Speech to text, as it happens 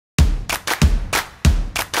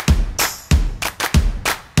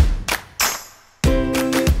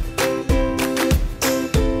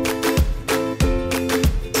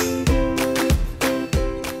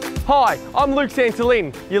Hi, I'm Luke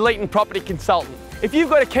Lynn, your Lynn property consultant. If you've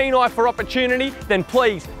got a keen eye for opportunity, then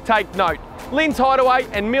please take note. Lynn's Hideaway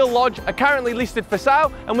and Mill Lodge are currently listed for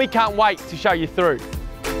sale and we can't wait to show you through.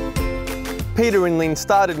 Peter and Lynn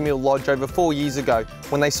started Mill Lodge over 4 years ago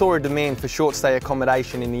when they saw a demand for short stay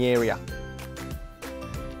accommodation in the area.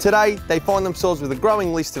 Today, they find themselves with a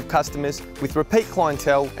growing list of customers with repeat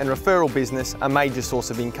clientele and referral business a major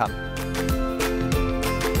source of income.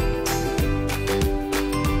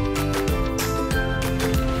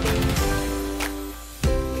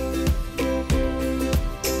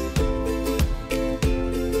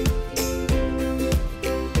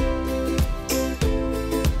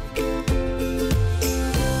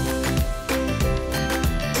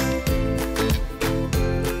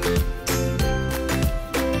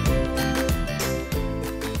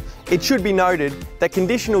 It should be noted that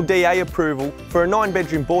conditional DA approval for a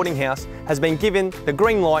 9-bedroom boarding house has been given the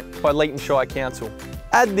green light by Leeton Shire Council.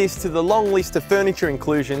 Add this to the long list of furniture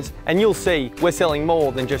inclusions and you'll see we're selling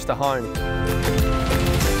more than just a home.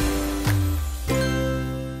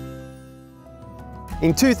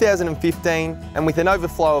 In 2015, and with an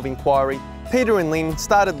overflow of inquiry, Peter and Lynn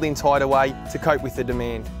started Lynn's Hideaway to cope with the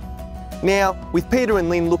demand. Now, with Peter and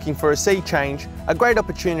Lynn looking for a sea change, a great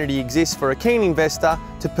opportunity exists for a keen investor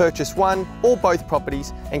to purchase one or both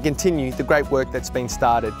properties and continue the great work that's been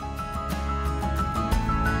started.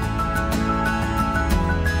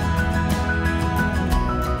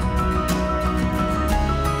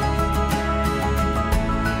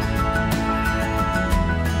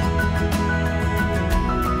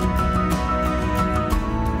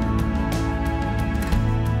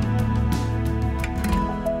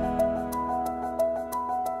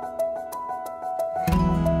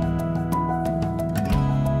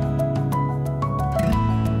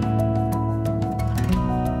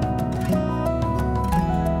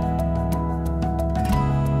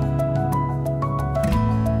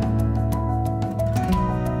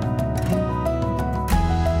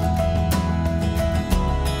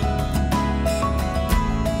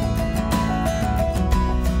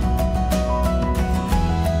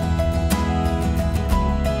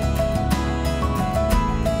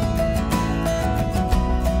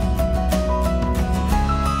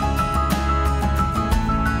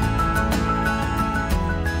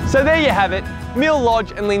 So there you have it, Mill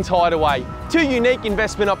Lodge and Lynn's Hideaway. Two unique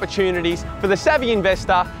investment opportunities for the savvy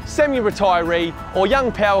investor, semi-retiree or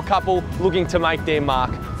young power couple looking to make their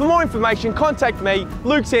mark. For more information, contact me,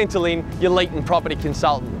 Luke Lynn, your Lynn property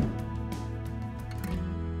consultant.